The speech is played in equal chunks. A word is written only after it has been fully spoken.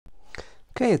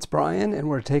Okay, it's Brian, and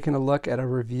we're taking a look at a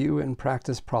review and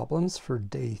practice problems for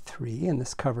day 3, and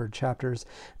this covered chapters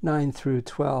 9 through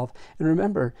 12. And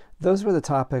remember, those were the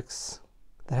topics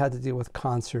that had to deal with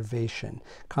conservation.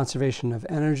 Conservation of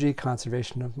energy,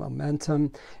 conservation of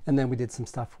momentum, and then we did some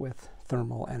stuff with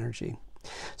thermal energy.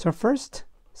 So our first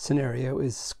scenario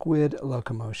is squid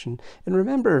locomotion. And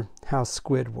remember how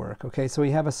squid work, okay? So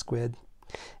we have a squid.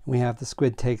 We have the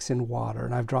squid takes in water,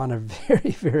 and I've drawn a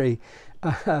very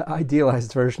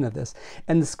idealized version of this.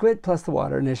 And the squid plus the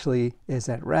water initially is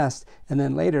at rest, and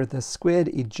then later the squid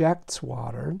ejects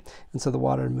water, and so the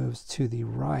water moves to the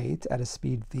right at a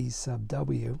speed v sub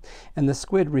w, and the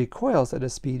squid recoils at a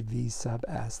speed v sub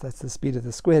s. That's the speed of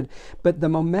the squid, but the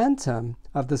momentum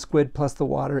of the squid plus the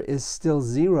water is still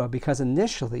 0 because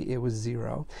initially it was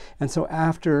 0, and so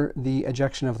after the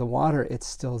ejection of the water it's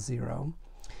still 0.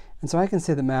 And so I can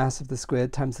say the mass of the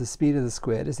squid times the speed of the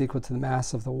squid is equal to the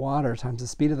mass of the water times the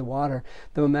speed of the water.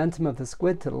 The momentum of the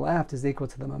squid to the left is equal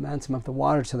to the momentum of the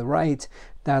water to the right.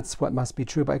 That's what must be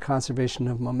true by conservation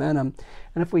of momentum.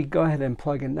 And if we go ahead and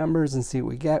plug in numbers and see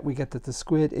what we get that the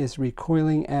squid is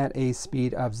recoiling at a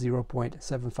speed of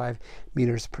 0.75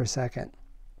 meters per second.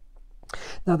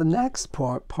 Now the next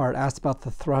part asked about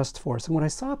the thrust force, and what I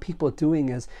saw people doing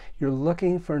is you're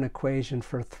looking for an equation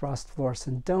for thrust force,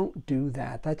 and don't do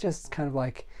that. That just kind of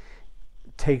like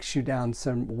takes you down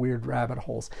some weird rabbit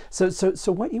holes. So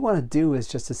what you want to do is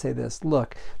just to say this: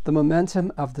 look, the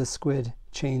momentum of the squid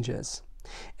changes.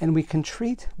 And we can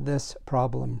treat this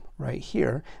problem right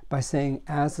here by saying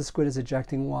as the squid is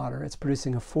ejecting water, it's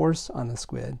producing a force on the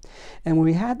squid. And when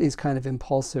we had these kind of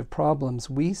impulsive problems,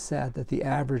 we said that the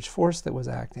average force that was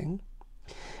acting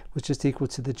was just equal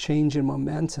to the change in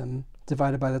momentum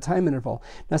divided by the time interval.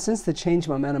 Now, since the change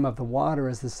in momentum of the water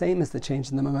is the same as the change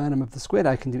in the momentum of the squid,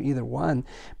 I can do either one.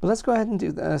 But let's go ahead and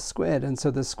do the squid. And so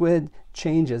the squid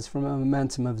changes from a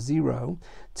momentum of 0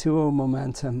 to a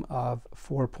momentum of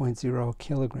 4.0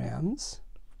 kilograms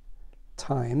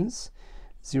times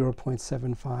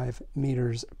 0.75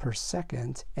 meters per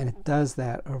second. And it does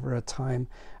that over a time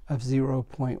of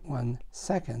 0.1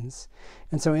 seconds.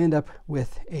 And so I end up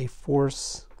with a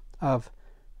force of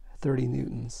 30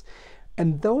 newtons.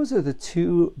 And those are the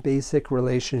two basic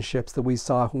relationships that we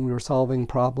saw when we were solving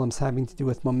problems having to do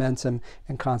with momentum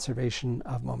and conservation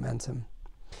of momentum.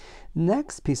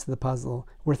 Next piece of the puzzle,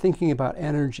 we're thinking about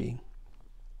energy.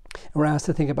 And we're asked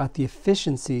to think about the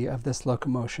efficiency of this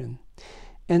locomotion.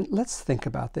 And let's think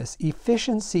about this.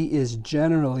 Efficiency is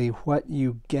generally what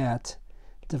you get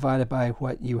divided by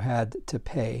what you had to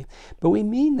pay. But we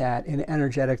mean that in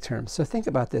energetic terms. So think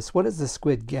about this. What does the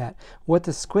squid get? What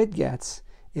the squid gets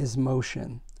is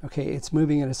motion. Okay, it's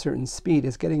moving at a certain speed.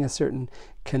 It's getting a certain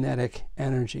kinetic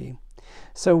energy.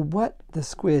 So what the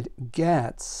squid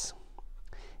gets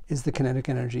is the kinetic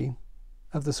energy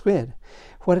of the squid.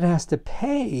 What it has to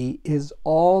pay is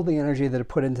all the energy that it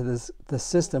put into the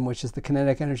system, which is the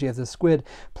kinetic energy of the squid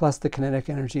plus the kinetic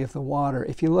energy of the water.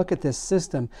 If you look at this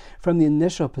system from the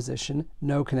initial position,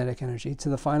 no kinetic energy, to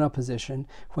the final position,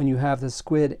 when you have the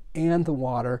squid and the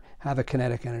water have a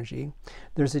kinetic energy,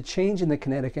 there's a change in the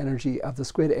kinetic energy of the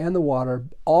squid and the water.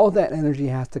 All that energy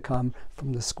has to come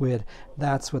from the squid.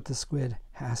 That's what the squid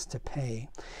has to pay.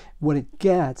 What it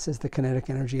gets is the kinetic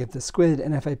energy of the squid,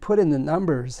 and if I put in the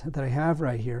numbers that I have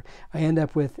right here, I end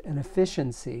up with an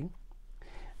efficiency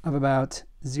of about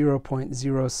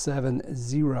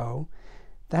 0.070.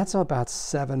 That's about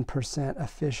 7%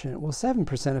 efficient. Well,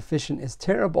 7% efficient is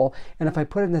terrible, and if I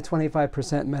put in the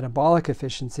 25% metabolic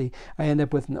efficiency, I end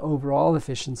up with an overall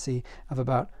efficiency of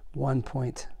about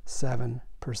 1.7%.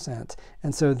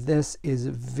 And so this is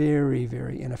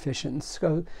very inefficient.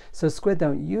 So squid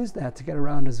don't use that to get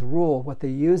around as a rule. What they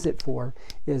use it for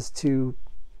is to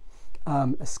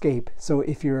escape. So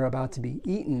if you're about to be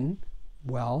eaten,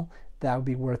 well, that would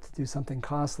be worth to do something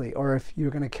costly. Or if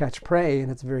you're going to catch prey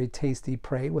and it's very tasty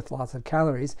prey with lots of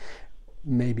calories,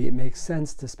 maybe it makes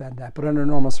sense to spend that. But under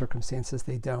normal circumstances,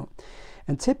 they don't.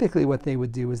 And typically what they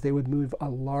would do is they would move a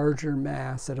larger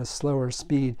mass at a slower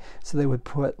speed, so they would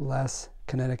put less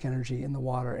kinetic energy in the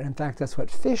water. And in fact, that's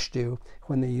what fish do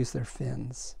when they use their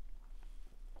fins.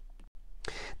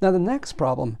 Now the next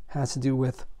problem has to do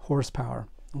with horsepower.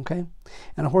 Okay,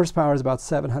 and a horsepower is about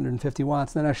 750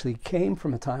 watts. And that actually came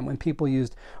from a time when people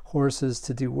used horses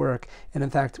to do work. And in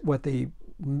fact, what they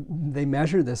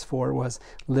measured this for was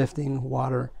lifting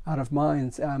water out of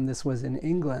mines. This was in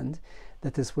England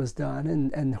that this was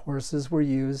done, and horses were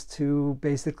used to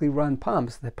basically run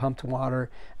pumps that pumped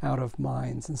water out of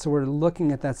mines. And so we're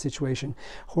looking at that situation.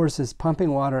 Horses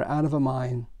pumping water out of a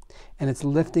mine, and it's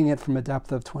lifting it from a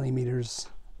depth of 20 meters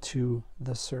to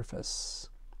the surface.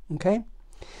 Okay?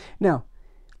 Now,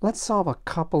 let's solve a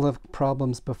couple of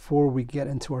problems before we get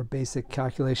into our basic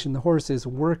calculation. The horse is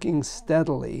working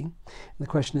steadily. And the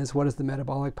question is, what is the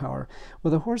metabolic power?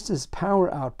 Well, the horse's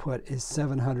power output is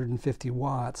 750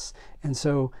 watts. And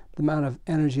so the amount of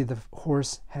energy the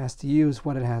horse has to use,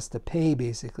 what it has to pay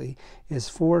basically, is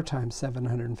 4 times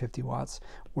 750 watts,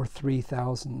 or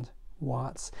 3,000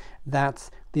 watts.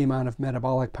 That's the amount of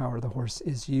metabolic power the horse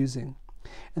is using.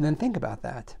 And then think about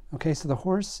that. Okay, so the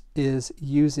horse is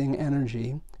using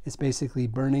energy. It's basically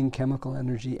burning chemical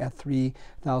energy at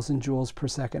 3,000 joules per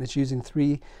second. It's using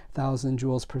 3,000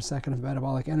 joules per second of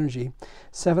metabolic energy.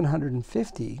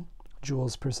 750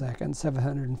 joules per second,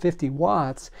 750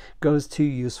 watts goes to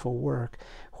useful work.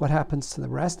 What happens to the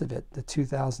rest of it, the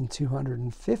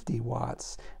 2,250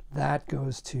 watts? That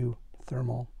goes to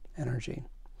thermal energy.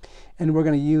 And we're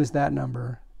going to use that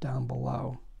number down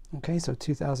below. Okay, so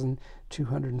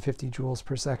 2,250 joules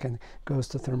per second goes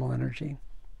to thermal energy.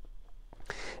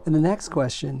 And the next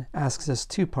question asks us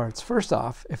 2 parts. First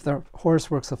off, if the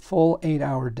horse works a full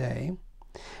 8-hour day,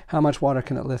 how much water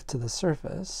can it lift to the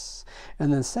surface?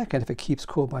 And then second, if it keeps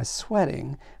cool by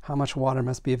sweating, how much water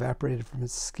must be evaporated from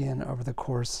its skin over the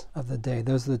course of the day?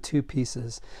 Those are the 2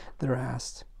 pieces that are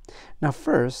asked. Now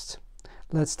first,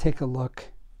 let's take a look.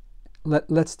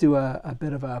 Let's do a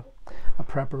bit of a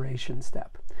preparation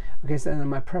step. Okay, so in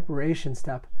my preparation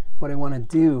step, what I want to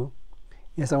do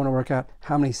is I want to work out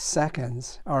how many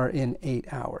seconds are in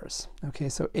 8 hours. Okay,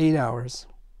 so 8 hours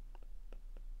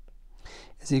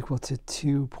is equal to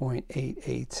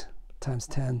 2.88 times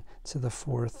 10 to the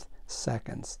 4th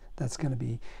seconds. That's going to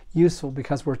be useful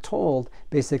because we're told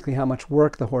basically how much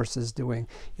work the horse is doing.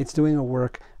 It's doing a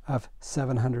work of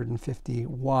 750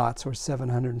 watts, or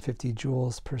 750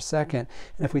 joules per second.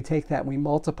 And if we take that and we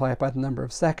multiply it by the number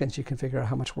of seconds, you can figure out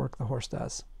how much work the horse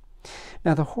does.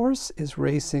 Now the horse is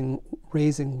raising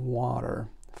water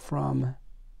from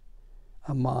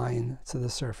a mine to the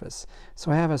surface.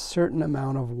 So I have a certain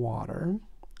amount of water,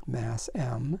 mass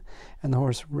m, and the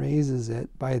horse raises it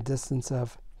by a distance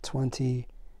of 20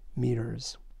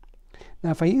 meters.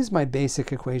 Now, if I use my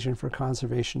basic equation for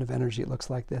conservation of energy, it looks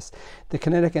like this. The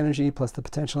kinetic energy plus the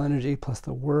potential energy plus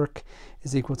the work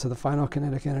is equal to the final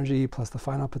kinetic energy plus the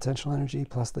final potential energy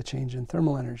plus the change in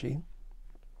thermal energy.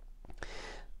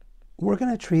 We're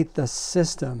going to treat the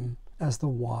system as the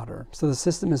water. So the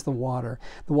system is the water.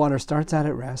 The water starts out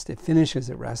at rest. It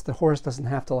finishes at rest. The horse doesn't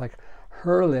have to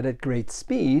hurl it at great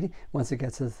speed once it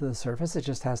gets to the surface. It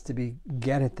just has to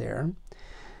get it there.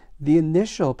 The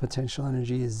initial potential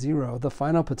energy is 0. The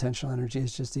final potential energy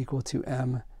is just equal to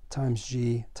m times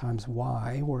g times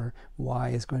y, where y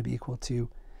is going to be equal to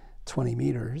 20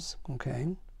 meters. Okay,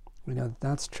 we know that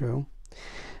that's true.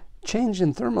 Change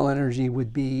in thermal energy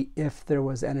would be if there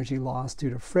was energy lost due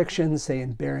to friction, say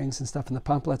in bearings and stuff in the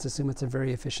pump. Let's assume it's a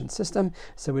very efficient system,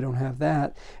 so we don't have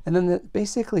that. And then it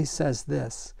basically says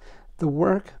this: the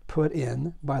work put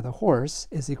in by the horse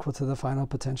is equal to the final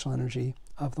potential energy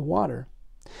of the water.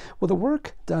 Well, the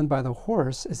work done by the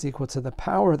horse is equal to the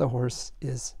power the horse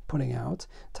is putting out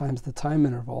times the time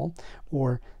interval,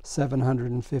 or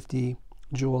 750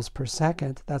 joules per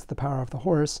second. That's the power of the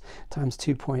horse, times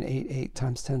 2.88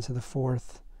 times 10 to the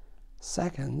 4th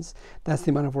seconds. That's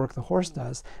the amount of work the horse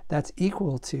does. That's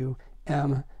equal to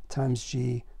m times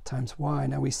g times y.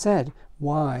 Now we said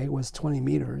y was 20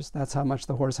 meters. That's how much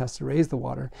the horse has to raise the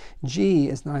water. G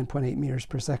is 9.8 meters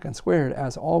per second squared,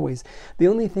 as always. The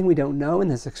only thing we don't know in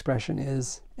this expression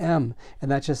is m, and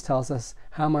that just tells us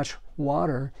how much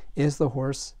water is the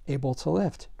horse able to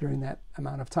lift during that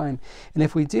amount of time. And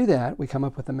if we do that, we come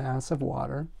up with a mass of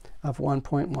water of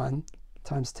 1.1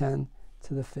 times 10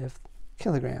 to the 5th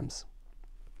kilograms.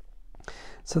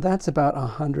 So that's about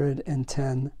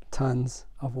 110 tons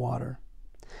of water.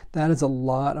 That is a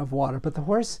lot of water, but the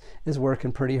horse is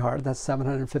working pretty hard. That's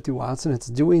 750 watts, and it's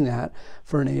doing that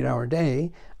for an 8-hour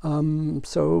day.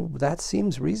 So that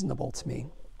seems reasonable to me.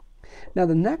 Now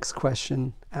the next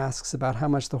question asks about how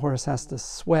much the horse has to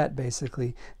sweat,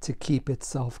 basically, to keep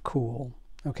itself cool.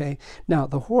 Okay. Now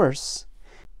the horse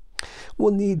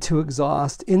will need to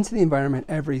exhaust into the environment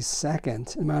every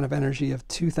second an amount of energy of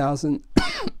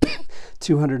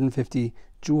 2,250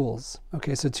 joules.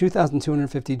 Okay, so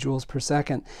 2,250 joules per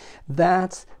second.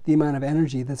 That's the amount of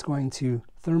energy that's going to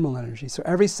thermal energy. So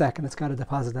every second it's got to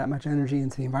deposit that much energy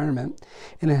into the environment,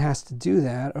 and it has to do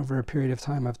that over a period of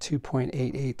time of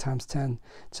 2.88 times 10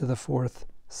 to the 4th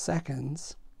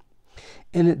seconds.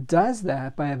 And it does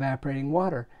that by evaporating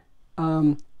water.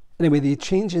 Anyway, the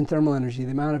change in thermal energy,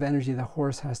 the amount of energy the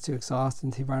horse has to exhaust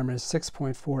into the environment, is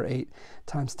 6.48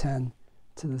 times 10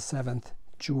 to the 7th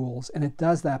joules. And it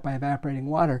does that by evaporating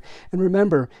water. And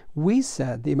remember, we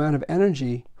said the amount of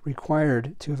energy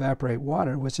required to evaporate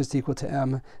water, which is equal to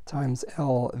m times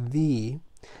LV.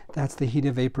 That's the heat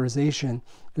of vaporization.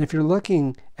 And if you're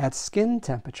looking at skin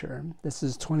temperature, this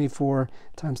is 24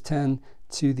 times 10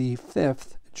 to the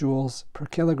 5th joules per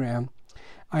kilogram.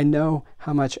 I know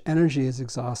how much energy is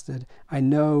exhausted. I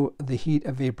know the heat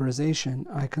of vaporization.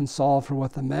 I can solve for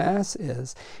what the mass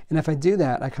is. And if I do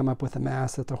that, I come up with a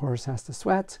mass that the horse has to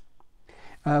sweat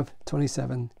of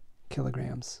 27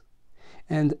 kilograms.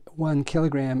 And 1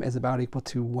 kilogram is equal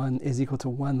to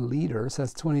 1 liter, so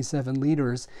that's 27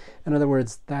 liters. In other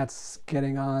words, that's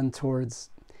getting on towards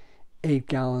 8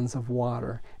 gallons of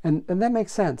water. And that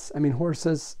makes sense. I mean,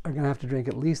 horses are going to have to drink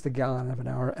at least 1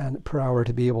 gallon per hour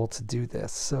to be able to do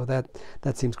this. So that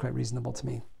seems quite reasonable to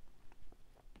me.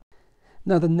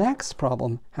 Now, the next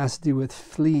problem has to do with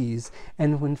fleas.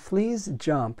 And when fleas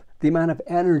jump, the amount of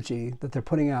energy that they're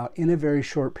putting out in a very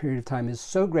short period of time is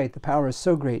so great, the power is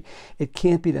so great, it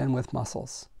can't be done with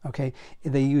muscles, okay?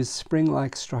 They use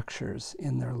spring-like structures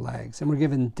in their legs, and we're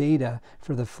given data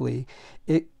for the flea.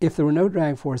 If there were no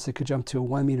drag force, it could jump to a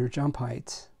 1 meter jump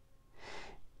height.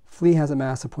 Flea has a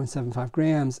mass of 0.75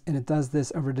 grams, and it does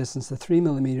this over a distance of 3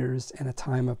 millimeters and a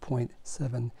time of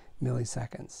 0.7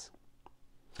 milliseconds.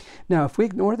 Now, if we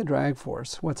ignore the drag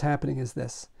force, what's happening is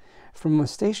this. From a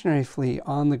stationary flea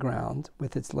on the ground,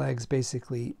 with its legs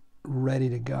basically ready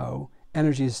to go,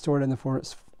 energy is stored in the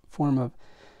form of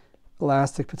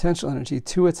elastic potential energy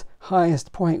to its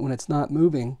highest point when it's not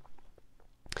moving.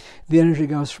 The energy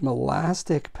goes from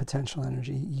elastic potential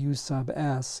energy, U sub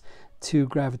S, to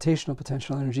gravitational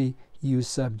potential energy, U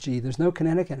sub G. There's no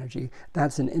kinetic energy.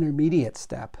 That's an intermediate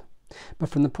step. But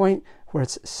from the point where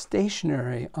it's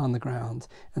stationary on the ground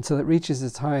until it reaches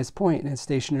its highest point and it's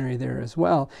stationary there as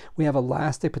well, we have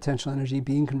elastic potential energy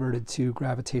being converted to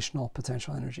gravitational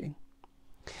potential energy.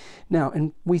 Now,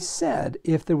 and we said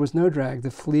if there was no drag,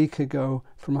 the flea could go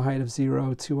from a height of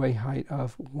 0 to a height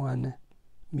of 1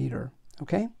 meter,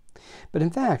 okay? But in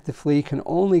fact, the flea can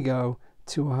only go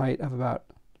to a height of about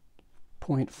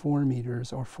 0.4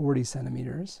 meters or 40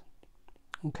 centimeters,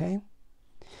 okay?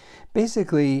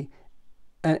 Basically,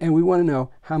 and we want to know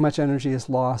how much energy is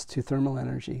lost to thermal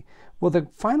energy. Well, the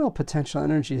final potential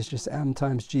energy is just m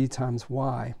times g times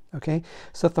y, okay?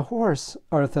 So if the horse,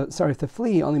 or if the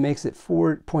flea only makes it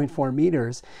 4.4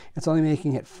 meters, it's only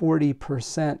making it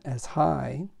 40% as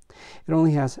high. It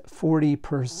only has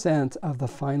 40% of the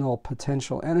final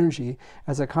potential energy.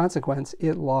 As a consequence,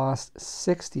 it lost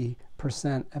 60%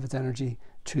 of its energy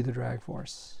to the drag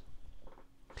force.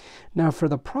 Now, for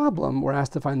the problem, we're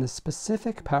asked to find the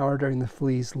specific power during the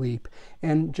flea's leap.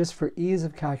 And just for ease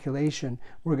of calculation,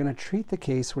 we're going to treat the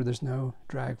case where there's no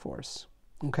drag force,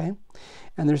 okay?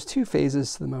 And there's 2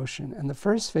 phases to the motion. And the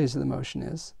first phase of the motion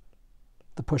is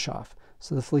the push-off.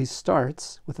 So the flea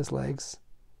starts with its legs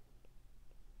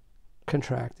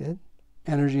contracted.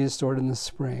 Energy is stored in the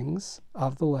springs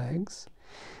of the legs.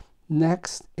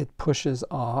 Next, it pushes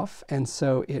off, and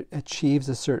so it achieves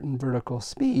a certain vertical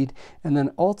speed, and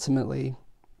then ultimately,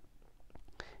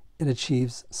 it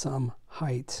achieves some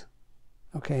height,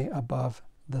 okay, above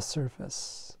the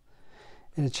surface.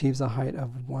 It achieves a height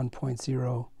of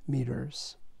 1.0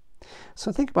 meters.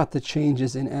 So think about the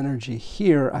changes in energy.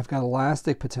 Here, I've got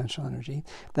elastic potential energy.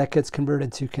 That gets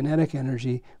converted to kinetic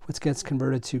energy, which gets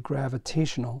converted to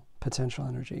gravitational potential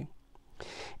energy.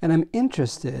 And I'm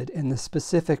interested in the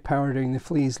specific power during the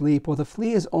flea's leap. Well, the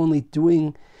flea is only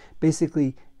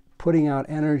basically putting out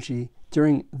energy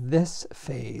during this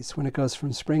phase when it goes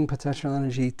from spring potential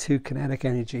energy to kinetic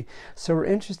energy. So we're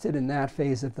interested in that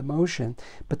phase of the motion.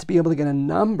 But to be able to get a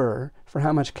number for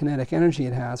how much kinetic energy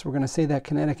it has, we're going to say that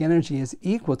kinetic energy is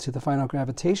equal to the final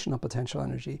gravitational potential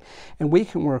energy. And we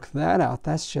can work that out.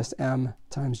 That's just m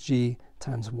times g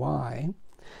times y.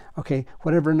 Okay,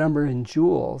 whatever number in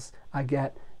joules I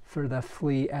get for the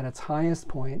flea at its highest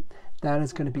point, that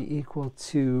is going to be equal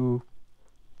to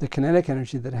the kinetic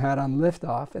energy that it had on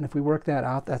liftoff. And if we work that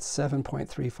out, that's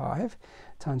 7.35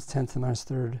 times 10 to the minus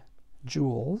 3rd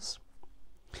joules.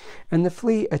 And the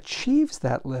flea achieves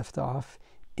that liftoff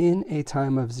in a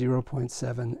time of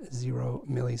 0.70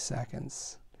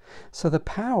 milliseconds. So the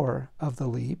power of the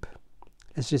leap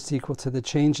is just equal to the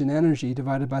change in energy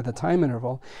divided by the time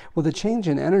interval. Well, the change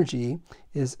in energy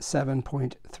is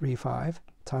 7.35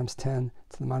 times 10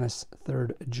 to the minus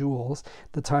 3rd joules.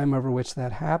 The time over which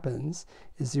that happens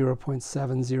is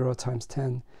 0.70 times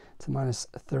 10 to the minus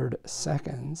 3rd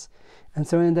seconds. And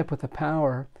so I end up with a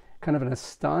power, kind of an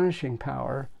astonishing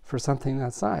power for something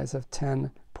that size, of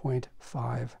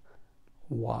 10.5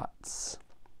 watts.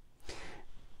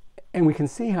 And we can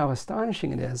see how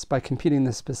astonishing it is by computing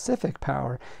the specific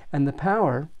power. And the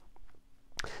power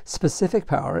Specific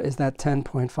power is that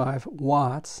 10.5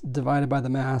 watts divided by the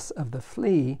mass of the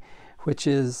flea, which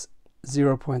is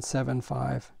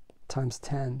 0.75 times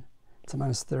 10 to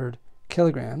minus third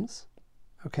kilograms,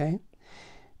 okay?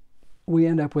 We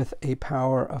end up with a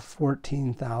power of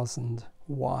 14,000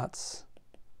 watts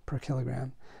per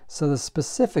kilogram. So the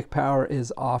specific power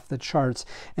is off the charts.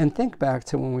 And think back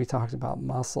to when we talked about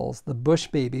muscles. The Bush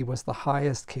baby was the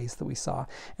highest case that we saw.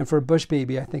 And for a Bush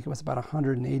baby, I think it was about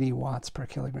 180 watts per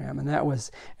kilogram. And that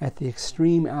was at the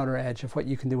extreme outer edge of what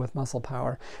you can do with muscle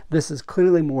power. This is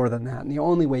clearly more than that. And the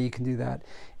only way you can do that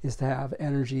is to have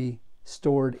energy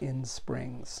stored in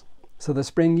springs. So the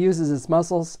spring uses its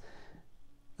muscles.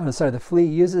 The flea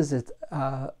uses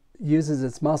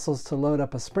its muscles to load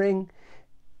up a spring,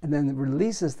 and then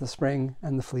releases the spring,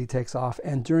 and the flea takes off.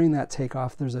 And during that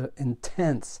takeoff, there's an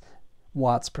intense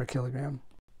watts per kilogram.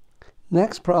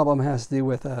 Next problem has to do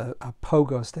with a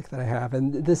pogo stick that I have,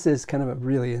 and this is kind of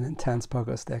really an intense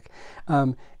pogo stick.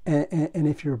 And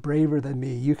if you're braver than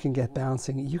me, you can get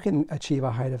bouncing. You can achieve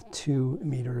a height of 2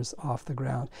 meters off the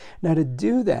ground. Now, to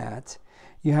do that,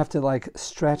 you have to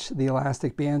stretch the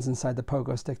elastic bands inside the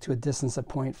pogo stick to a distance of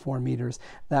 0.4 meters.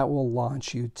 That will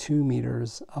launch you 2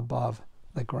 meters above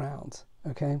the ground,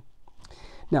 okay?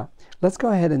 Now, let's go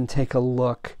ahead and take a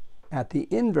look at the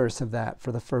inverse of that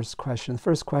for the first question. The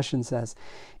first question says,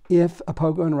 if a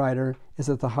pogo rider is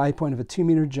at the high point of a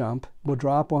 2-meter jump, will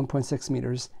drop 1.6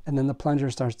 meters, and then the plunger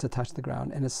starts to touch the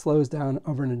ground, and it slows down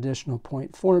over an additional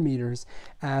 0.4 meters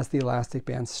as the elastic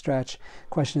bands stretch.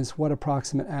 Question is, what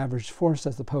approximate average force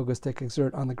does the pogo stick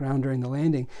exert on the ground during the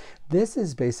landing? This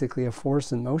is basically a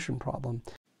force and motion problem.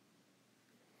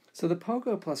 So the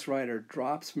pogo plus rider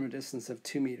drops from a distance of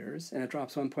 2 meters, and it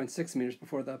drops 1.6 meters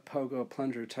before the pogo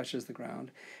plunger touches the ground,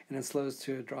 and it slows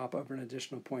to a drop over an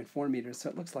additional 0.4 meters. So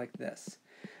it looks like this.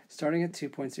 Starting at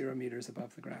 2.0 meters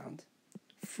above the ground,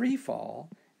 free fall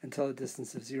until a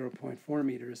distance of 0.4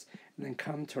 meters, and then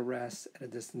come to rest at a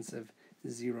distance of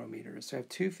 0 meters. So I have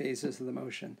two phases of the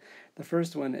motion. The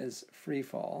first one is free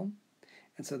fall,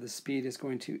 and so the speed is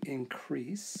going to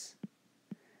increase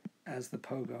as the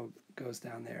pogo goes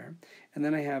down there. And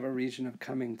then I have a region of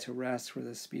coming to rest where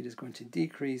the speed is going to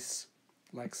decrease,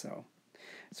 like so.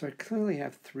 So I clearly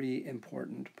have three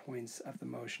important points of the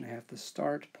motion. I have the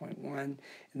start, point 1, and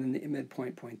then the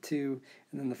midpoint, point 2,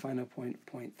 and then the final point,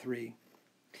 point 3.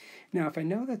 Now, if I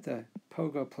know that the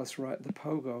pogo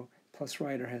plus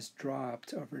rider has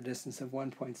dropped over a distance of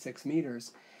 1.6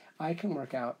 meters, I can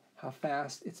work out how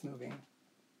fast it's moving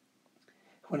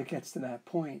when it gets to that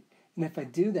point. And if I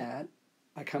do that,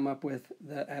 I come up with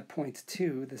at point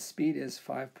 2, the speed is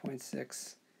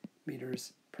 5.6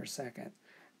 meters per second,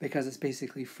 because it's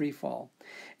basically free fall.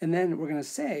 And then we're going to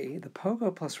say the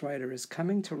pogo plus rider is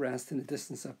coming to rest in a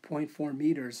distance of 0.4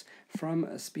 meters from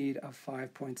a speed of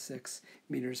 5.6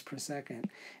 meters per second.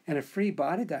 And a free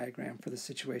body diagram for the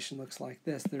situation looks like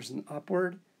this. There's an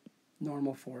upward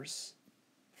normal force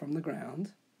from the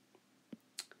ground.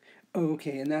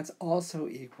 Okay, and that's also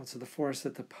equal to the force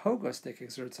that the pogo stick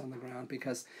exerts on the ground,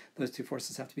 because those two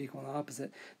forces have to be equal and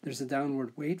opposite. There's a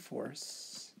downward weight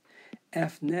force.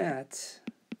 F net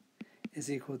is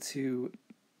equal to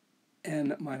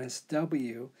N minus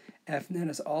W. F net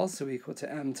is also equal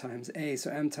to M times A. So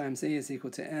M times A is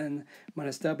equal to N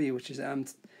minus W, which is M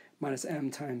minus M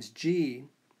times G.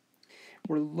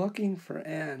 We're looking for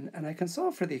N, and I can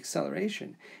solve for the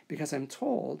acceleration because I'm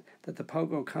told that the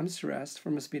pogo comes to rest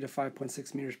from a speed of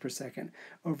 5.6 meters per second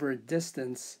over a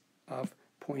distance of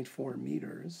 0.4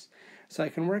 meters. So I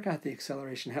can work out the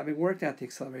acceleration. Having worked out the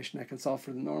acceleration, I can solve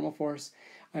for the normal force.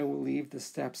 I will leave the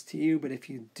steps to you, but if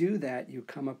you do that, you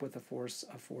come up with a force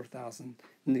of 4,000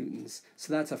 newtons.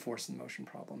 So that's a force and motion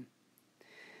problem.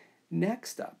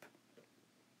 Next up,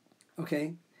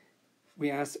 okay,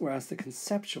 we're asked the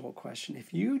conceptual question.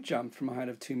 If you jumped from a height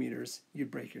of 2 meters, you'd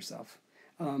break yourself.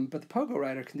 But the pogo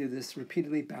rider can do this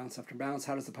repeatedly, bounce after bounce.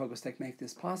 How does the pogo stick make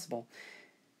this possible?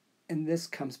 And this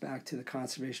comes back to the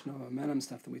conservation of momentum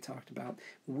stuff that we talked about.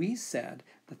 We said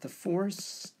that the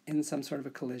force in some sort of a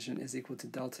collision is equal to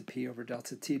delta P over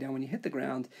delta T. Now, when you hit the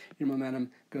ground, your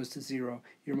momentum goes to 0.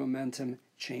 Your momentum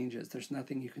changes. There's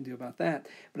nothing you can do about that.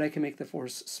 But I can make the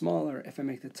force smaller if I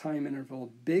make the time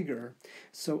interval bigger.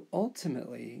 So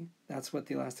ultimately, that's what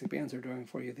the elastic bands are doing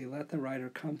for you. They let the rider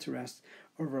come to rest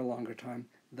over a longer time,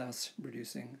 thus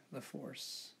reducing the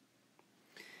force.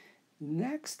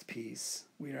 Next piece,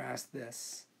 we are asked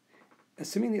this.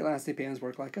 Assuming the elastic bands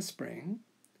work like a spring,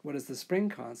 what is the spring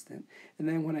constant? And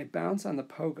then when I bounce on the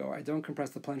pogo, I don't compress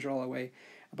the plunger all the way.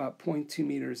 About 0.2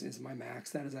 meters is my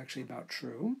max. That is actually about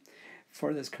true.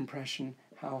 For this compression,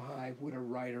 how high would a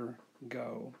rider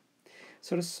go?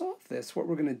 So to solve this, what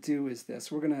we're going to do is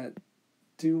this. We're going to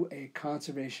do a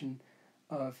conservation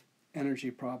of energy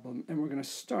problem, and we're going to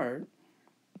start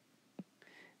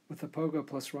with the pogo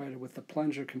plus rider with the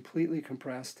plunger completely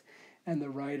compressed, and the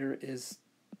rider is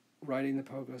riding the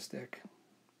pogo stick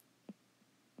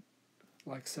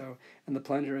like so, and the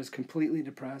plunger is completely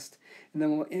depressed. And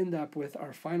then we'll end up with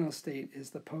our final state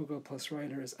is the pogo plus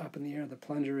rider is up in the air, the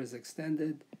plunger is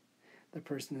extended, the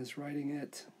person is riding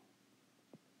it,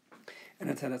 and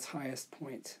it's at its highest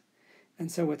point.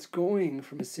 And so it's going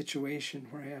from a situation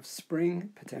where I have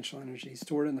spring potential energy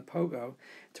stored in the pogo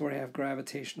to where I have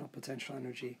gravitational potential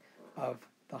energy of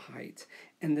the height.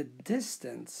 And the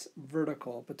distance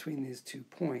vertical between these 2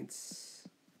 points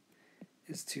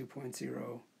is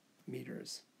 2.0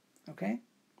 meters. Okay?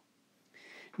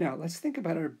 Now, let's think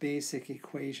about our basic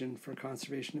equation for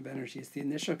conservation of energy. It's the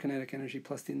initial kinetic energy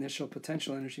plus the initial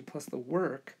potential energy plus the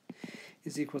work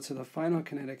is equal to the final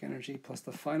kinetic energy plus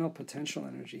the final potential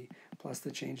energy plus the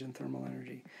change in thermal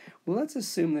energy. Well, let's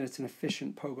assume that it's an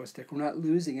efficient pogo stick. We're not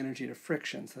losing energy to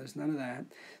friction, so there's none of that.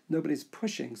 Nobody's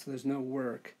pushing, so there's no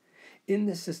work. In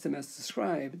this system as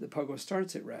described, the pogo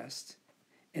starts at rest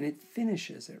and it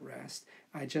finishes at rest.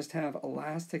 I just have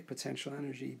elastic potential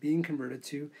energy being converted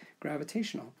to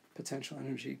gravitational potential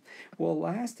energy. Well,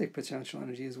 elastic potential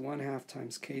energy is 1/2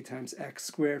 times k times x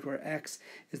squared, where x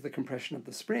is the compression of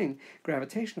the spring.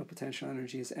 Gravitational potential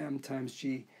energy is m times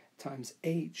g times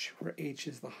h, where h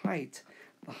is the height.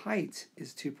 The height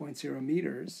is 2.0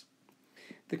 meters.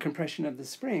 The compression of the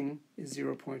spring is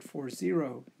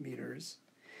 0.40 meters.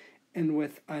 And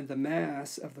with the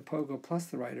mass of the pogo plus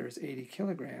the rider is 80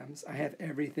 kilograms, I have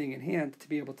everything in hand to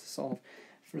be able to solve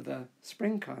for the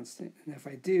spring constant. And if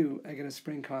I do, I get a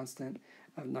spring constant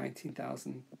of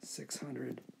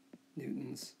 19,600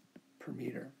 newtons per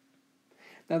meter.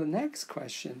 Now the next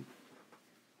question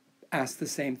asks the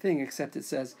same thing, except it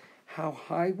says, how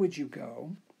high would you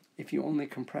go if you only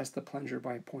compress the plunger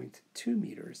by 0.2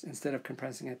 meters instead of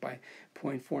compressing it by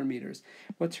 0.4 meters?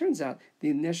 Well, it turns out the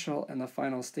initial and the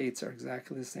final states are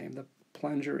exactly the same. The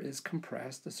plunger is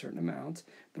compressed a certain amount.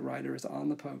 The rider is on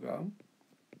the pogo.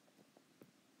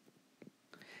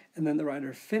 And then the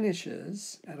rider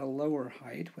finishes at a lower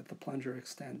height with the plunger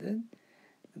extended.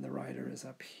 And the rider is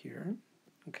up here.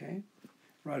 Okay?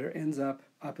 Rider ends up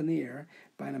in the air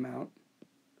by an amount,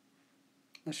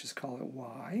 let's just call it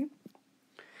y.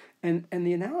 And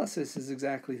the analysis is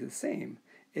exactly the same.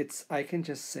 I can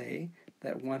just say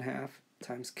that 1/2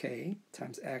 times k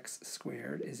times x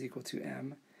squared is equal to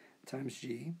m times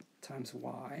g times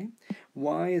y.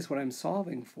 Y is what I'm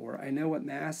solving for. I know what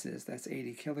mass is, that's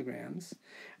 80 kilograms.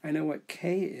 I know what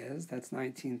k is, that's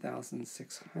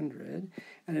 19,600.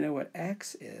 And I know what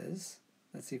x is,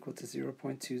 that's equal to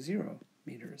 0.20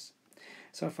 meters.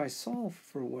 So if I solve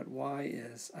for what y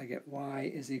is, I get y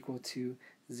is equal to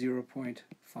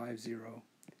 0.50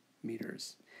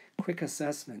 meters. Quick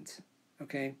assessment,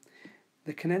 okay?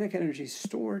 The kinetic energy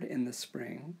stored in the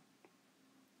spring,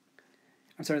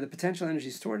 the potential energy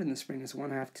stored in the spring is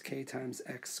 1/2 k times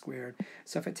x squared.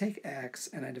 So if I take x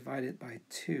and I divide it by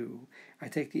 2, I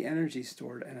take the energy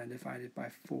stored and I divide it by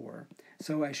 4.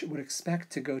 So I would expect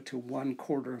to go to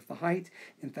 1/4 of the height.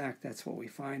 In fact, that's what we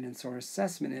find. And so our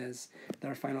assessment is that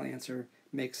our final answer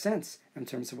makes sense in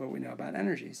terms of what we know about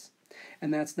energies.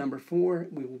 And that's number 4.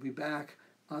 We will be back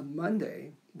on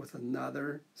Monday with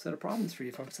another set of problems for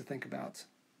you folks to think about.